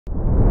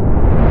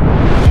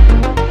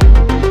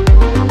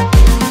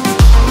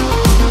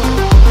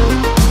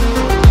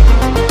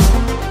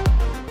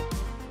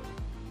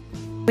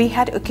We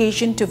had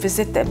occasion to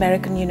visit the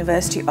American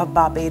University of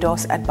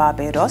Barbados at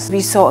Barbados.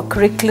 We saw a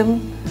curriculum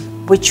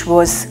which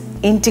was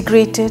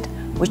integrated,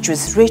 which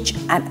was rich,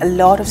 and a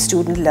lot of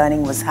student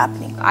learning was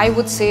happening. I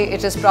would say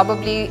it is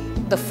probably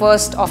the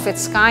first of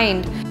its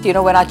kind. You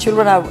know, when our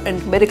children are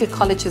in medical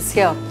colleges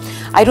here,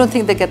 I don't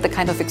think they get the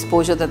kind of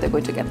exposure that they're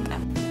going to get there.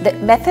 The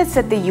methods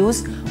that they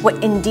used were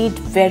indeed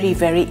very,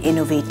 very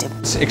innovative.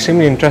 It's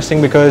extremely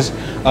interesting because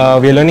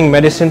we are learning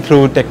medicine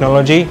through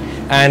technology,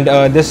 and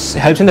this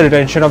helps in the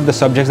retention of the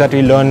subjects that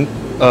we learn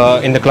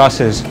in the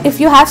classes. If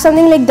you have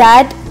something like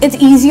that, it's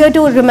easier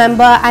to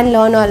remember and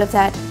learn all of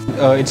that.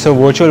 It's a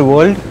virtual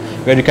world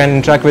where you can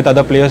interact with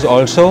other players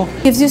also.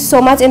 It gives you so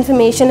much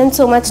information and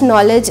so much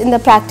knowledge in the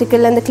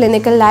practical and the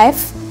clinical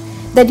life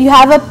that you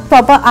have a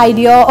proper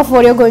idea of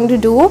what you're going to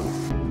do.